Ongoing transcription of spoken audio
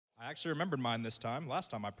actually remembered mine this time.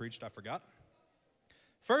 Last time I preached, I forgot.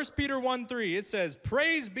 1 Peter 1:3, it says,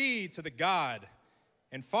 "Praise be to the God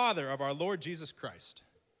and Father of our Lord Jesus Christ.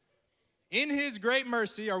 In his great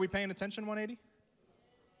mercy," are we paying attention, 180?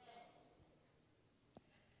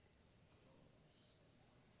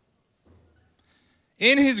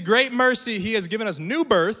 "In his great mercy, he has given us new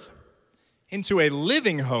birth into a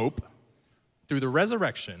living hope through the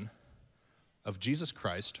resurrection of Jesus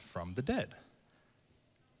Christ from the dead."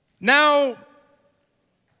 Now,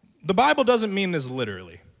 the Bible doesn't mean this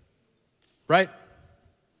literally, right?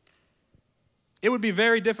 It would be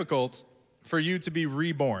very difficult for you to be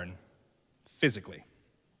reborn physically.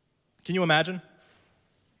 Can you imagine?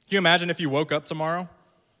 Can you imagine if you woke up tomorrow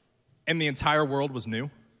and the entire world was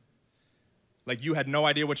new? Like you had no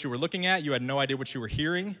idea what you were looking at, you had no idea what you were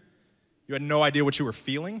hearing, you had no idea what you were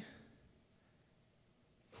feeling.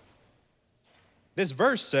 This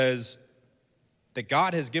verse says that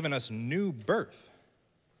God has given us new birth.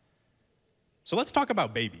 So let's talk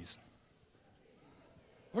about babies.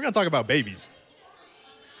 We're going to talk about babies.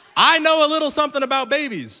 I know a little something about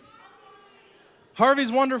babies.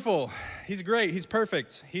 Harvey's wonderful. He's great. He's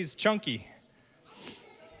perfect. He's chunky.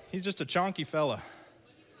 He's just a chunky fella.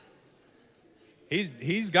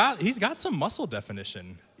 He's got some muscle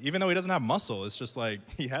definition. Even though he doesn't have muscle, it's just like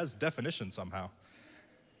he has definition somehow.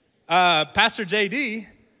 Pastor JD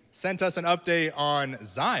sent us an update on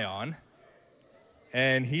Zion,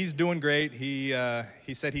 and he's doing great. He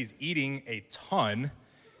said he's eating a ton,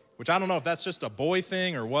 which I don't know if that's just a boy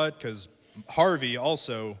thing or what, because Harvey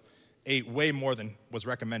also ate way more than was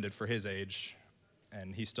recommended for his age,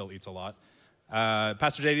 and he still eats a lot.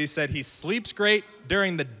 Pastor JD said he sleeps great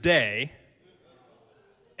during the day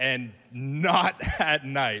and not at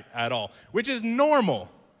night at all, which is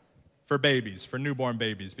normal for babies, for newborn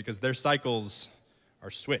babies, because their cycles are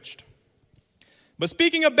switched. But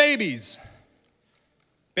speaking of babies,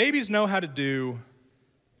 babies know how to do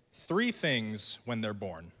 3 things when they're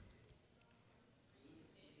born.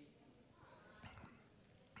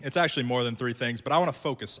 It's actually more than 3 things, but I want to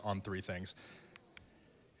focus on 3 things.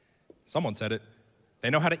 Someone said it. They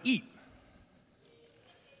know how to eat.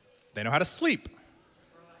 They know how to sleep.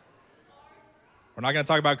 We're not going to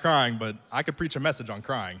talk about crying, but I could preach a message on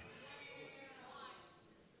crying.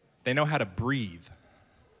 They know how to breathe.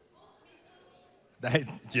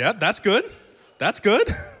 Yeah, that's good. That's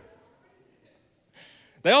good.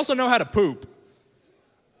 They also know how to poop,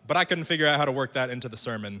 but I couldn't figure out how to work that into the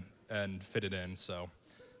sermon and fit it in, so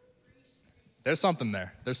there's something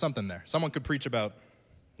there. There's something there. Someone could preach about,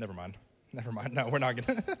 never mind. No, we're not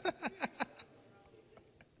going to.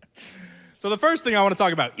 So the first thing I want to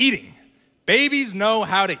talk about, eating. Babies know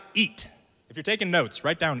how to eat. If you're taking notes,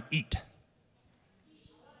 write down eat.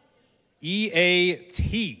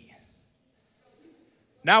 E-A-T.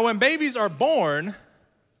 Now, when babies are born,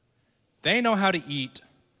 they know how to eat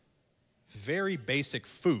very basic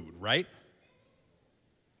food, right?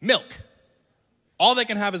 Milk. All they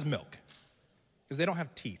can have is milk because they don't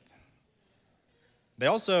have teeth. They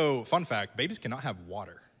also, fun fact, babies cannot have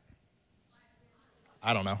water.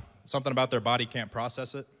 I don't know. Something about their body can't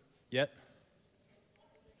process it yet.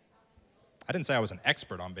 I didn't say I was an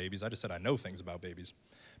expert on babies. I just said I know things about babies.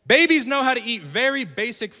 Babies know how to eat very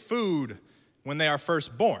basic food when they are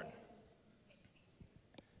first born.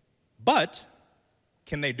 But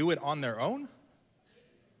can they do it on their own?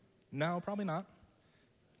 No, probably not.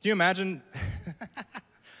 Can you imagine?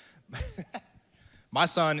 My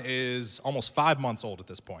son is almost 5 months old at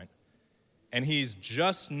this point, and he's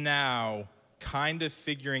just now kind of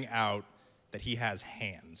figuring out that he has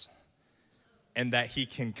hands and that he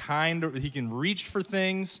can reach for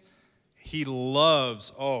things. He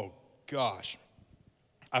loves, oh gosh.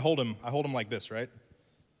 I hold him like this, right?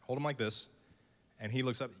 Hold him like this, and he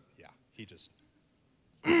looks up, yeah, he just,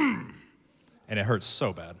 and it hurts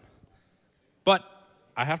so bad. But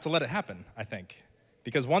I have to let it happen, I think,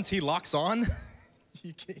 because once he locks on,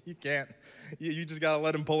 you can't, you just gotta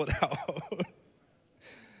let him pull it out.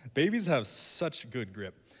 Babies have such good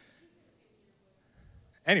grip.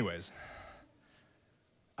 Anyways,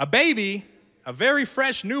 a baby, a very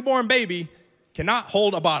fresh newborn baby, cannot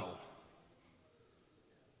hold a bottle.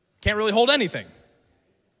 Can't really hold anything.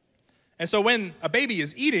 And so when a baby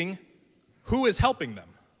is eating, who is helping them?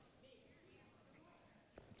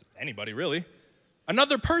 Anybody, really.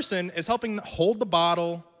 Another person is helping them hold the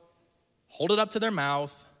bottle, hold it up to their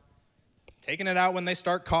mouth, taking it out when they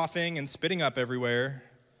start coughing and spitting up everywhere.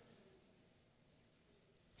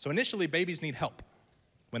 So initially, babies need help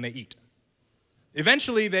when they eat.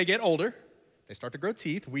 Eventually, they get older. They start to grow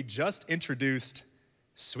teeth. We just introduced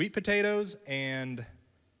sweet potatoes and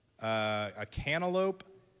a cantaloupe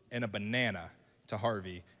and a banana to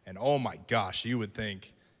Harvey, and oh my gosh, you would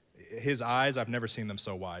think, his eyes, I've never seen them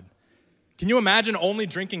so wide. Can you imagine only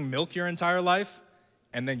drinking milk your entire life,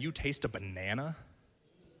 and then you taste a banana?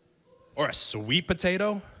 Or a sweet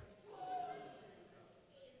potato?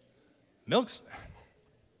 Milk's,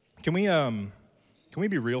 can we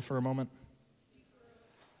be real for a moment?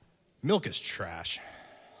 Milk is trash.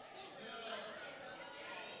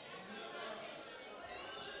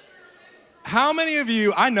 How many of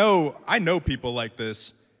you, I know people like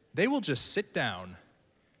this, they will just sit down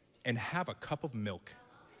and have a cup of milk.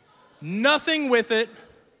 Nothing with it.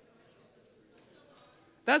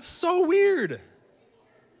 That's so weird.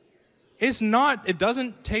 It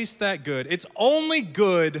doesn't taste that good. It's only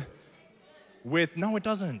good with, no, it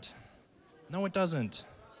doesn't. No, it doesn't.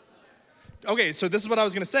 Okay, so this is what I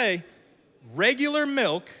was gonna say. Regular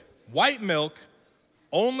milk, white milk,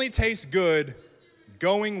 only tastes good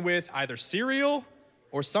going with either cereal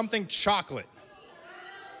or something chocolate.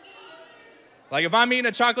 Like if I'm eating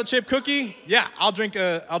a chocolate chip cookie, yeah, I'll drink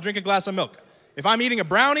a glass of milk. If I'm eating a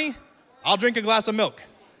brownie, I'll drink a glass of milk.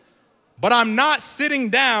 But I'm not sitting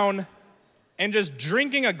down and just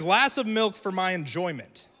drinking a glass of milk for my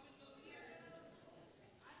enjoyment.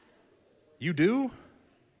 You do?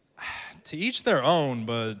 To each their own,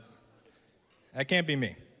 but that can't be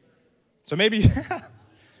me. So maybe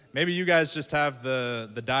you guys just have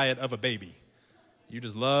the diet of a baby. You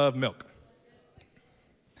just love milk.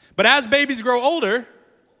 But as babies grow older,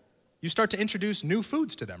 you start to introduce new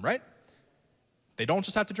foods to them, right? They don't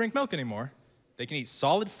just have to drink milk anymore. They can eat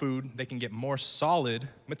solid food. They can get more solid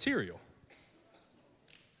material.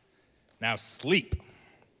 Now, sleep.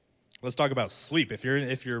 Let's talk about sleep.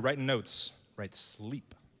 If you're writing notes, write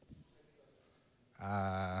sleep.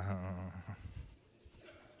 I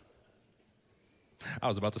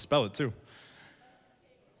was about to spell it too.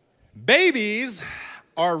 Babies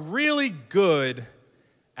are really good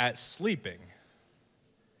at sleeping.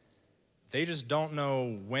 They just don't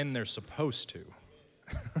know when they're supposed to.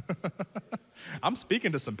 I'm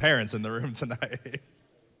speaking to some parents in the room tonight.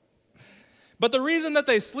 But the reason that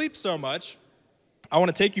they sleep so much, I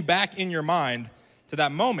want to take you back in your mind to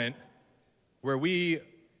that moment where we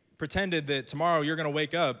pretended that tomorrow you're going to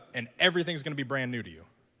wake up and everything's going to be brand new to you.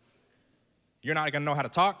 You're not going to know how to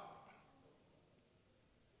talk.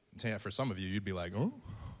 Yeah, for some of you, you'd be like, oh,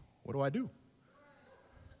 what do I do?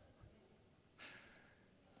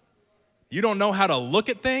 You don't know how to look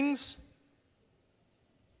at things.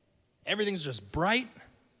 Everything's just bright.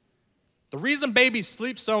 The reason babies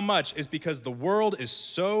sleep so much is because the world is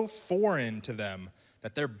so foreign to them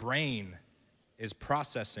that their brain is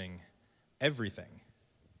processing everything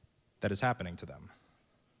that is happening to them.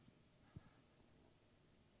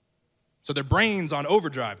 So their brain's on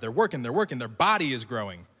overdrive. They're working, their body is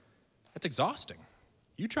growing. That's exhausting.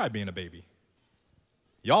 You try being a baby.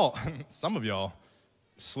 Y'all, some of y'all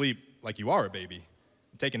sleep like you are a baby,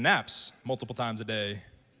 taking naps multiple times a day.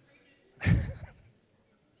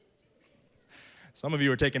 Some of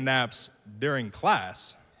you are taking naps during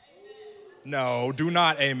class. No, do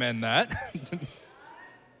not amen that.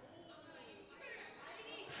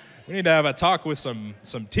 We need to have a talk with some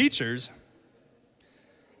teachers.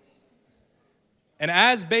 And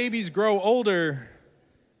as babies grow older,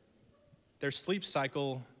 their sleep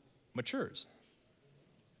cycle matures.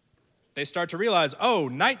 They start to realize, oh,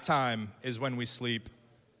 nighttime is when we sleep.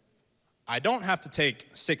 I don't have to take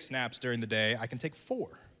 6 naps during the day. I can take 4.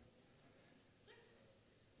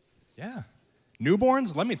 Yeah.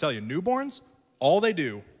 Newborns, let me tell you, newborns, all they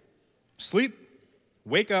do, sleep,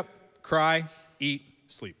 wake up, cry, eat,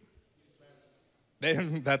 sleep.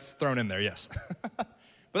 That's thrown in there, yes. But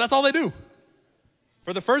that's all they do.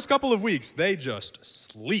 For the first couple of weeks, they just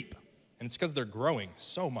sleep. And it's because they're growing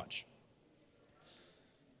so much.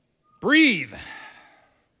 Breathe.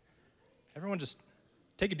 Everyone just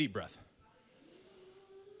take a deep breath.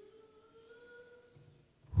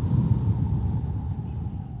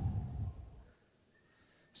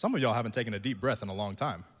 Some of y'all haven't taken a deep breath in a long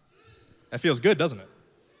time. That feels good, doesn't it?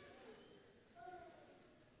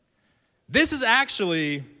 This is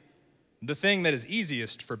actually the thing that is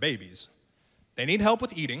easiest for babies. They need help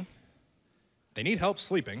with eating. They need help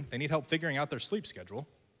sleeping. They need help figuring out their sleep schedule.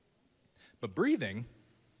 But breathing,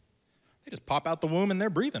 they just pop out the womb and they're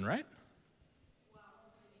breathing, right?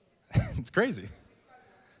 It's crazy.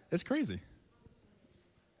 It's crazy.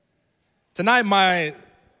 Tonight, my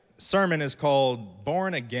sermon is called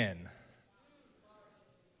Born Again.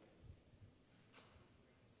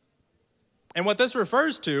 And what this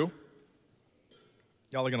refers to,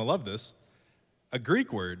 y'all are going to love this, a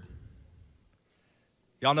Greek word.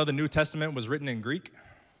 Y'all know the New Testament was written in Greek?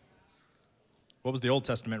 What was the Old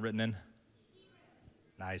Testament written in?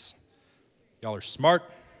 Nice. Y'all are smart.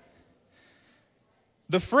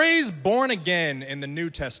 The phrase born again in the New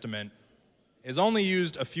Testament is only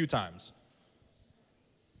used a few times.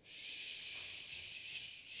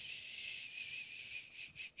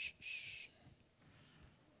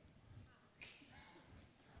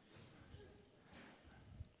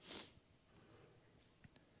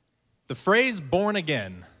 The phrase born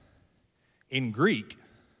again in Greek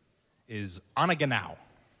is anaganao.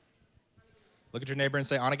 Look at your neighbor and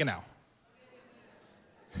say anaganao.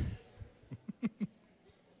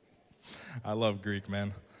 I love Greek,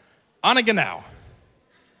 man. Anaganao.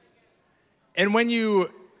 And when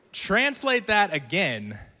you translate that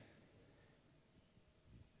again,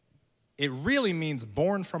 it really means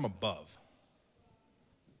born from above.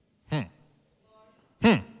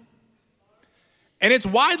 And it's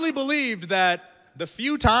widely believed that the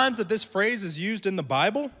few times that this phrase is used in the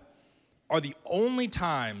Bible are the only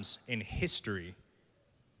times in history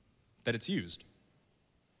that it's used.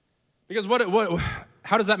 Because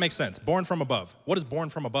how does that make sense? Born from above. What is born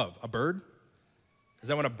from above? A bird? Is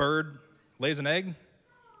that when a bird lays an egg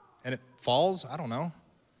and it falls? I don't know.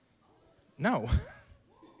 No.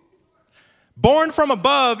 Born from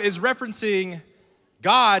above is referencing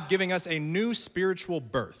God giving us a new spiritual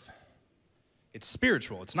birth. It's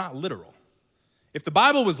spiritual. It's not literal. If the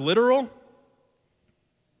Bible was literal,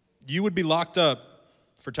 you would be locked up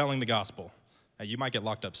for telling the gospel. Now, you might get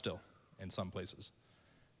locked up still in some places.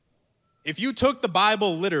 If you took the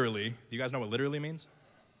Bible literally, do you guys know what literally means?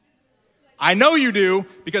 I know you do,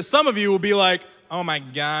 because some of you will be like, oh my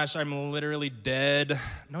gosh, I'm literally dead.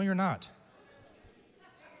 No, you're not.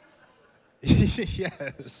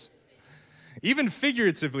 Yes. Even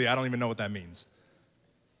figuratively, I don't even know what that means.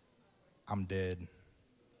 I'm dead.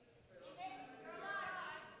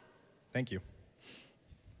 Thank you.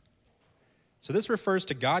 So this refers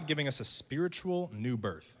to God giving us a spiritual new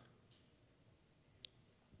birth.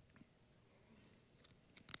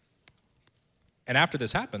 And after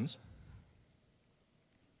this happens,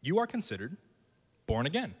 you are considered born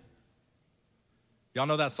again. Y'all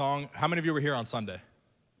know that song? How many of you were here on Sunday?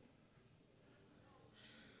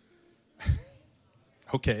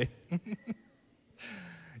 Okay.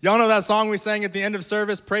 Y'all know that song we sang at the end of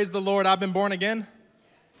service, Praise the Lord, I've been born again?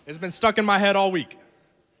 It's been stuck in my head all week.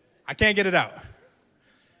 I can't get it out.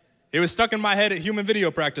 It was stuck in my head at human video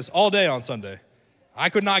practice all day on Sunday. I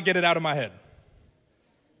could not get it out of my head.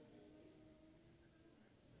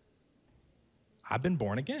 I've been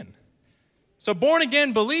born again. So born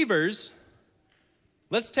again believers,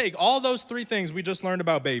 let's take all those three things we just learned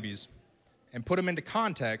about babies and put them into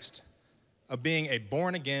context of being a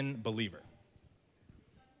born again believer.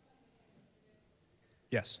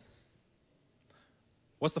 Yes.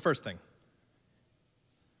 What's the first thing?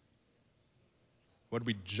 What did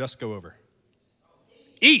we just go over?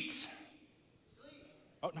 Eat.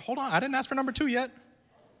 Oh, hold on, I didn't ask for number 2 yet.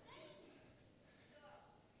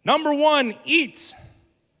 Number 1, eat.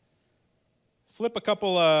 Flip a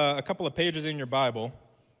couple of pages in your Bible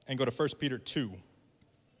and go to 1 Peter 2,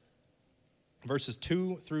 verses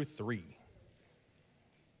 2 through 3.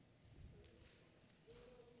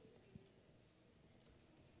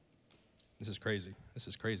 This is crazy. This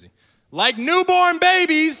is crazy. Like newborn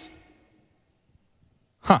babies,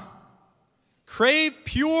 crave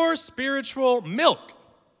pure spiritual milk,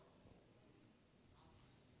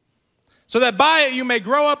 so that by it you may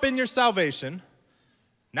grow up in your salvation,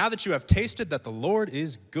 now that you have tasted that the Lord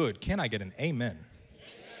is good. Can I get an amen?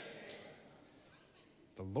 Amen.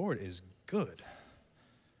 The Lord is good.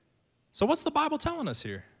 So what's the Bible telling us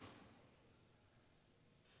here?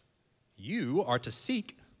 You are to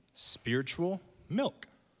seek spiritual milk.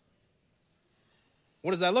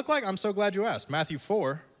 What does that look like? I'm so glad you asked. Matthew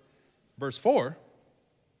 4, verse 4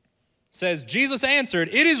 says, Jesus answered,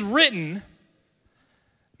 it is written,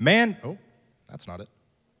 that's not it.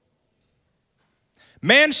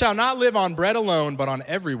 Man shall not live on bread alone, but on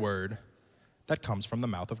every word that comes from the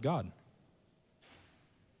mouth of God.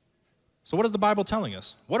 So what is the Bible telling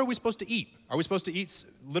us? What are we supposed to eat? Are we supposed to eat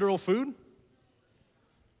literal food?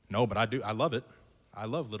 No, but I do. I love it. I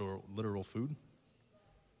love literal food.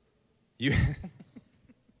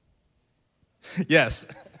 Yes,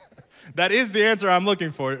 that is the answer I'm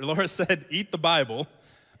looking for. Laura said, eat the Bible.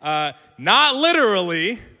 Not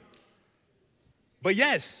literally, but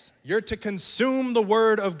yes, you're to consume the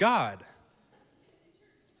Word of God.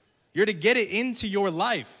 You're to get it into your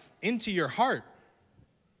life, into your heart,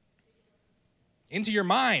 into your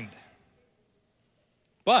mind.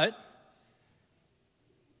 But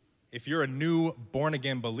if you're a new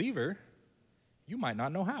born-again believer, you might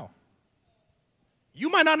not know how. You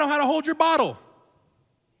might not know how to hold your bottle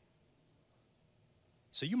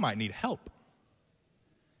So you might need help.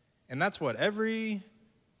 And that's what every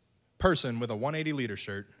person with a 180 leader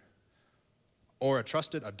shirt or a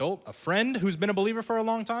trusted adult, a friend who's been a believer for a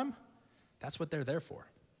long time, that's what they're there for.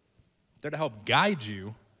 They're to help guide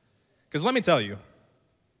you. Because let me tell you,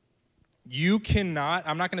 you cannot,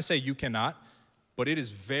 I'm not going to say you cannot, but it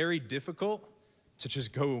is very difficult to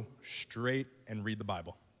just go straight and read the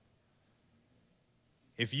Bible.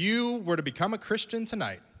 If you were to become a Christian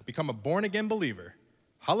tonight, become a born-again believer,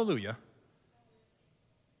 hallelujah,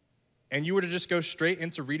 and you were to just go straight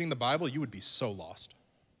into reading the Bible, you would be so lost.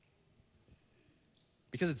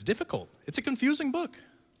 Because it's difficult. It's a confusing book.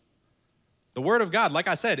 The Word of God, like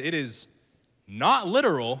I said, it is not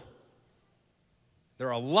literal. There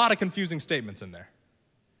are a lot of confusing statements in there.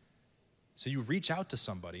 So you reach out to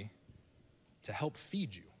somebody to help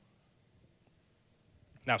feed you.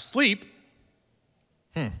 Now, sleep.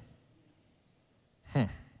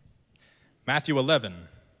 Matthew 11,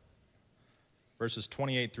 verses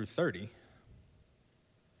 28 through 30.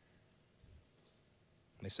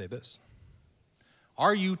 They say this.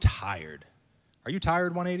 Are you tired? Are you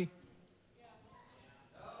tired, 180?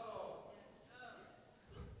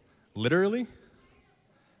 Literally?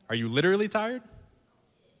 Are you literally tired?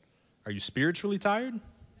 Are you spiritually tired?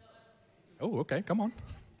 Oh, okay, come on.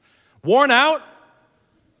 Worn out?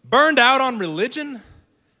 Burned out on religion?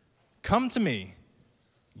 Come to me.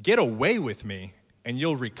 Get away with me, and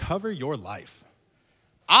you'll recover your life.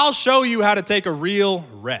 I'll show you how to take a real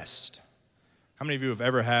rest. How many of you have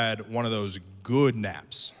ever had one of those good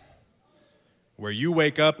naps where you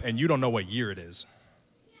wake up and you don't know what year it is?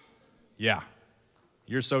 Yeah.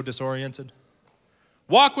 You're so disoriented.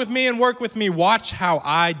 Walk with me and work with me. Watch how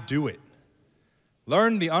I do it.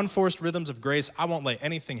 Learn the unforced rhythms of grace. I won't lay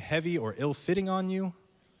anything heavy or ill-fitting on you.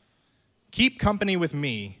 Keep company with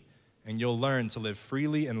me, and you'll learn to live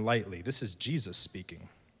freely and lightly. This is Jesus speaking.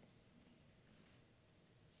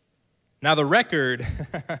 Now the record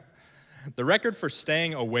for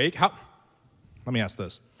staying awake, let me ask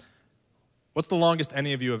this. What's the longest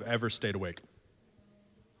any of you have ever stayed awake?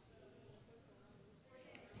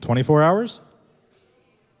 24 hours?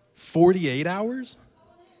 48 hours?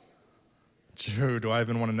 Do I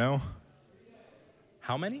even want to know?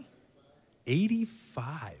 How many?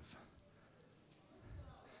 85.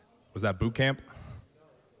 Was that boot camp?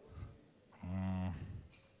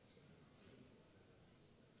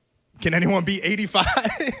 Can anyone be 85?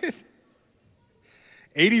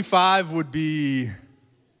 85 would be...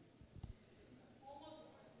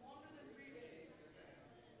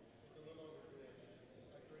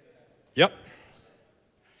 Yep.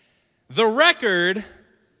 The record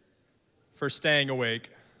for staying awake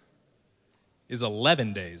is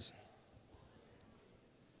 11 days.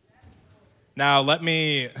 Now, let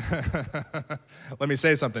me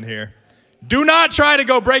say something here. Do not try to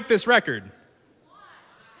go break this record.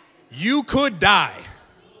 You could die.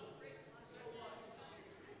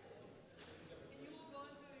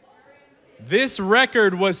 This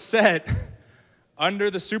record was set under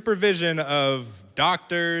the supervision of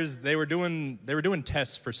doctors. They were doing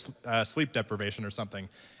tests for sleep deprivation or something.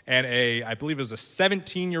 And I believe it was a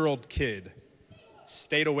 17-year-old kid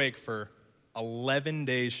stayed awake for 11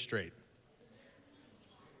 days straight.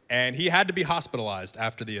 And he had to be hospitalized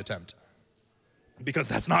after the attempt because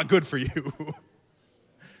that's not good for you.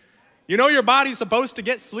 You know your body's supposed to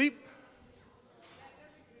get sleep?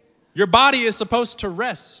 Your body is supposed to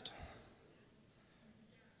rest.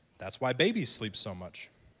 That's why babies sleep so much.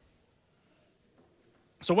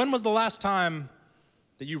 So when was the last time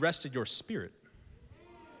that you rested your spirit?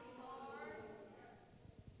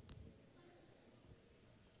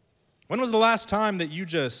 When was the last time that you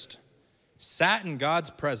just sat in God's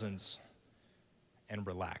presence and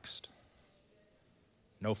relaxed?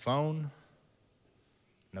 No phone,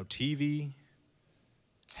 no TV,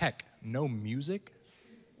 heck, no music.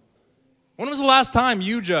 When was the last time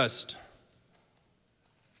you just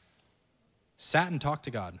sat and talked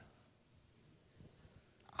to God?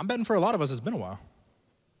 I'm betting for a lot of us it's been a while.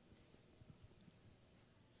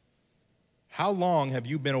 How long have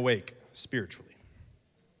you been awake spiritually?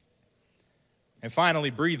 And finally,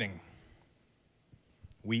 breathing.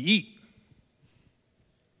 We eat.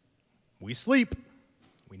 We sleep.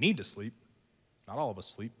 We need to sleep. Not all of us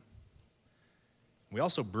sleep. We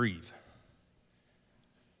also breathe.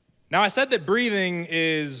 Now, I said that breathing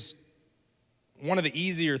is one of the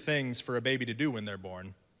easier things for a baby to do when they're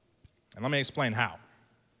born. And let me explain how.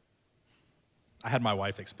 I had my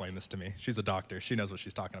wife explain this to me. She's a doctor. She knows what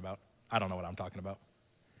she's talking about. I don't know what I'm talking about.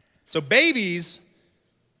 So babies,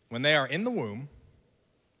 when they are in the womb,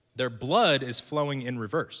 their blood is flowing in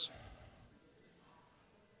reverse.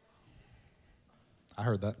 I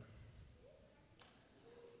heard that.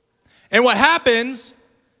 And what happens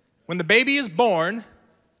when the baby is born,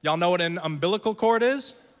 y'all know what an umbilical cord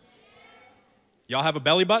is? Y'all have a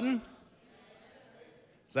belly button?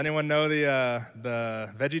 Does anyone know the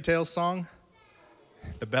VeggieTales song?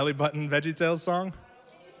 The belly button VeggieTales song?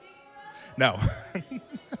 No.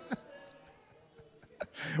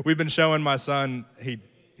 We've been showing my son, he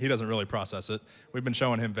doesn't really process it. We've been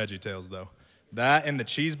showing him VeggieTales though. That and the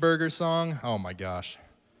cheeseburger song, oh my gosh.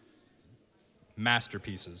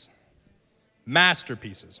 Masterpieces.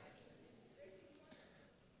 Masterpieces.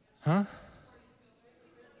 Huh?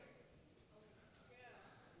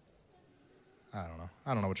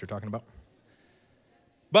 I don't know what you're talking about.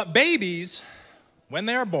 But babies, when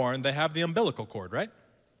they are born, they have the umbilical cord, right?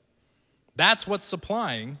 That's what's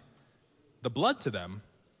supplying the blood to them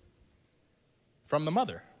from the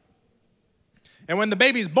mother. And when the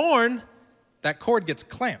baby's born, that cord gets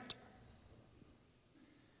clamped.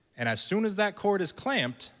 And as soon as that cord is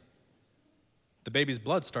clamped, the baby's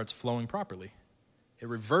blood starts flowing properly. It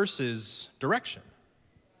reverses direction.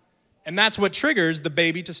 And that's what triggers the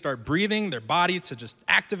baby to start breathing, their body to just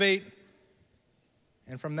activate.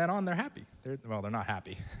 And from then on, they're happy. They're not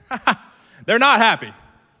happy. They're not happy.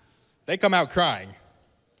 They come out crying.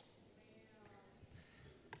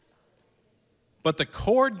 But the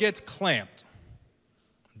cord gets clamped.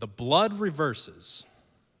 The blood reverses.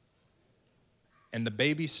 And the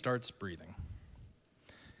baby starts breathing.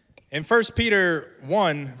 In 1 Peter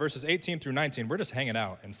 1, verses 18 through 19, we're just hanging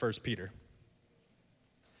out in 1 Peter.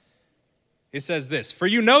 It says this, "For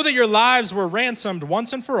you know that your lives were ransomed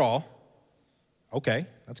once and for all." Okay,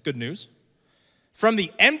 that's good news. "From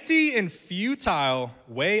the empty and futile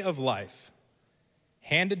way of life,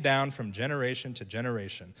 handed down from generation to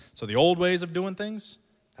generation." So the old ways of doing things,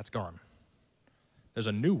 that's gone. There's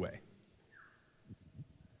a new way.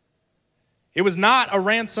 "It was not a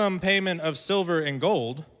ransom payment of silver and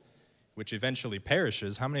gold, which eventually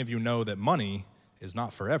perishes." How many of you know that money is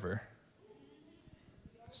not forever?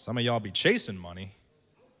 Some of y'all be chasing money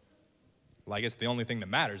like it's the only thing that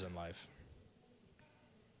matters in life.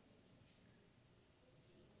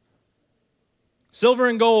 "Silver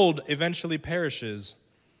and gold eventually perishes,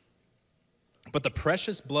 but the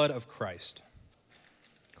precious blood of Christ,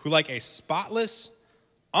 who like a spotless,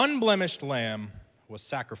 unblemished lamb was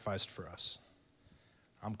sacrificed for us."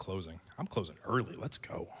 I'm closing early. Let's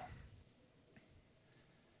go.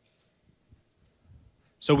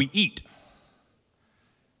 So we eat.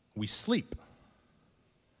 We sleep.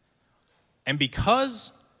 And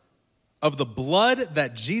because of the blood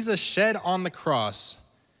that Jesus shed on the cross,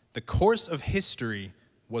 the course of history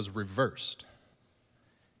was reversed.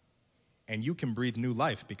 And you can breathe new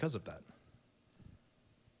life because of that.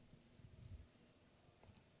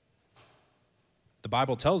 The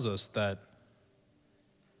Bible tells us that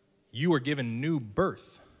you are given new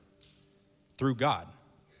birth through God.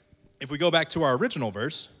 If we go back to our original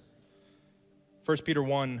verse, 1 Peter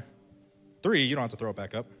 1:3, you don't have to throw it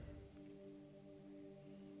back up.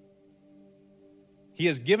 "He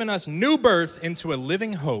has given us new birth into a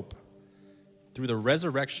living hope through the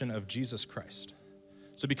resurrection of Jesus Christ."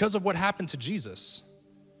 So because of what happened to Jesus,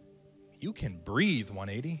 you can breathe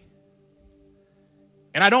 180.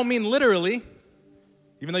 And I don't mean literally,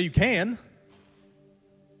 even though you can.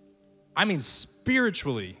 I mean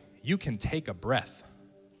spiritually, you can take a breath.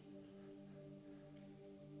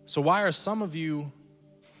 So why are some of you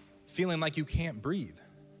feeling like you can't breathe?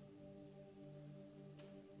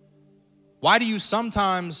 Why do you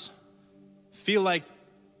sometimes feel like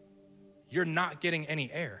you're not getting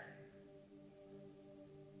any air?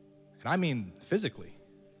 And I mean physically.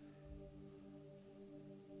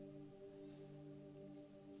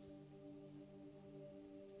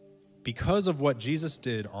 Because of what Jesus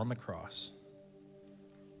did on the cross,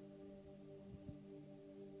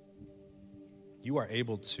 you are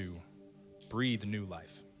able to breathe new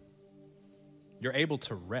life. You're able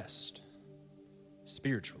to rest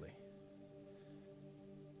spiritually.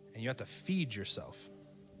 And you have to feed yourself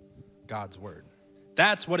God's word.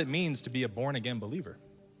 That's what it means to be a born-again believer.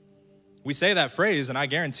 We say that phrase, and I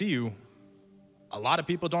guarantee you, a lot of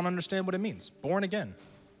people don't understand what it means. Born again.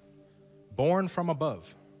 Born from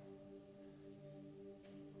above.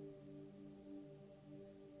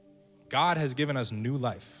 God has given us new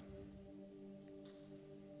life.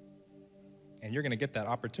 And you're going to get that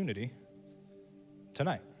opportunity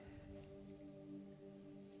tonight.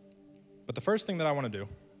 But the first thing that I want to do,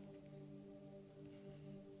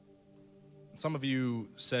 some of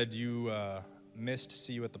you said you missed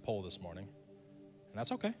See You at the Pole this morning, and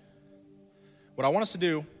that's okay. What I want us to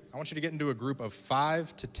do, I want you to get into a group of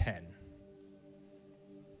 5 to 10.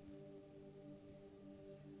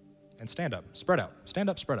 and stand up, spread out, stand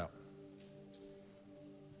up, spread out.